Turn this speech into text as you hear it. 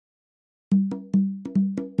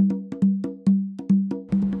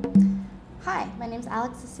my name's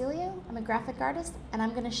Alex Cecilio. I'm a graphic artist, and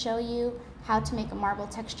I'm going to show you how to make a marble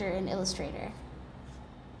texture in Illustrator.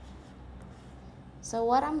 So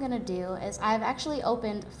what I'm going to do is I've actually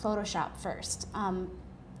opened Photoshop first,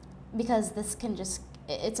 because this can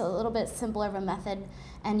it's a little bit simpler of a method,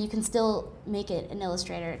 and you can still make it in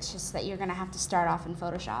Illustrator. It's just that you're going to have to start off in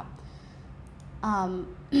Photoshop.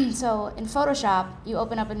 So in Photoshop, you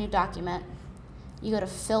open up a new document, you go to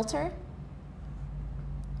Filter,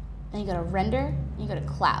 then you go to Render, and you go to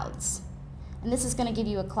Clouds. And this is going to give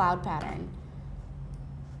you a cloud pattern.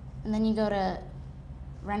 And then you go to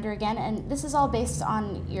Render again, and this is all based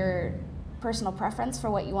on your personal preference for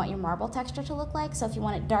what you want your marble texture to look like. So if you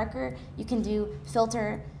want it darker, you can do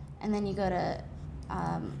Filter, and then you go to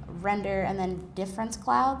Render, and then Difference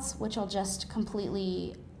Clouds, which will just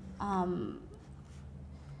completely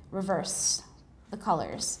reverse the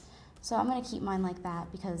colors. So I'm going to keep mine like that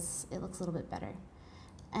because it looks a little bit better.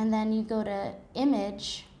 And then you go to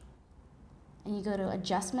Image, and you go to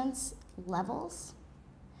Adjustments, Levels.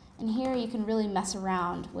 And here you can really mess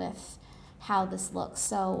around with how this looks.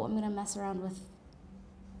 So I'm going to mess around with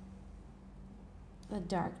the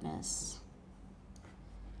darkness.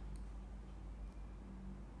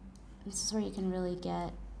 This is where you can really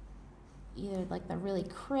get either like the really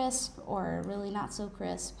crisp or really not so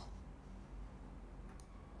crisp,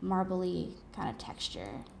 marbly kind of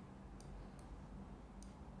texture.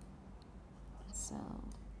 So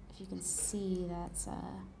if you can see, that's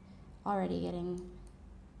already getting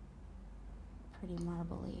pretty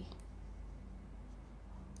marbly.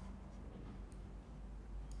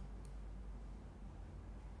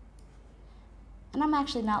 And I'm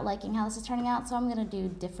actually not liking how this is turning out, so I'm going to do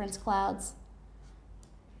Difference Clouds.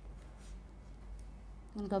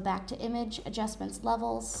 I'm going to go back to Image, Adjustments,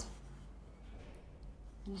 Levels.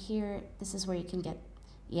 And here, this is where you can get,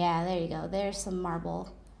 yeah, there you go. There's some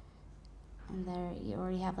marble. And there you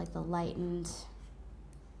already have like the lightened,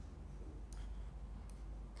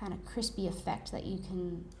 kind of crispy effect that you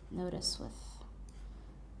can notice with.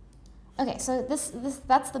 Okay, so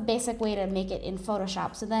that's the basic way to make it in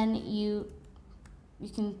Photoshop. So then you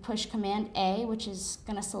can push Command A, which is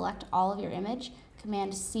going to select all of your image.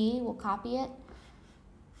 Command C will copy it.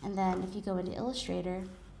 And then if you go into Illustrator,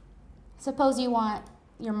 suppose you want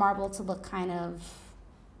your marble to look kind of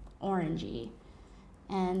orangey.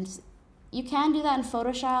 And you can do that in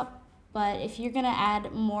Photoshop, but if you're going to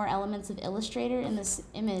add more elements of Illustrator in this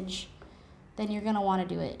image, then you're going to want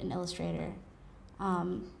to do it in Illustrator,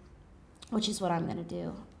 which is what I'm going to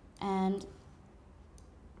do. And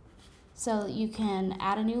so you can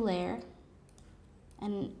add a new layer,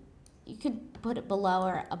 and you could put it below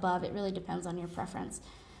or above. It really depends on your preference.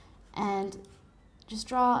 And just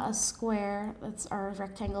draw a square that's or a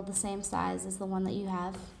rectangle the same size as the one that you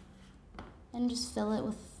have, and just fill it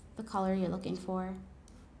with the color you're looking for.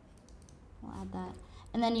 We'll add that.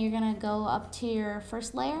 And then you're going to go up to your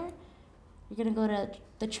first layer. You're going to go to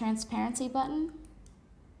the transparency button.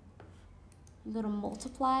 You go to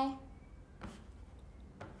multiply.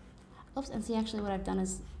 Oops, and see, actually what I've done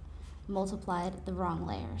is multiplied the wrong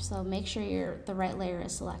layer. So make sure the right layer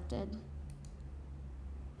is selected.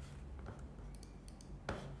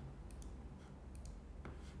 All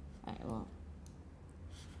right, well,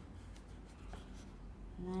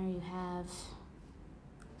 and there you have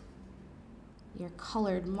your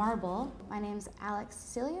colored marble. My name's Alex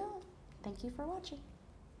Cecilio. Thank you for watching.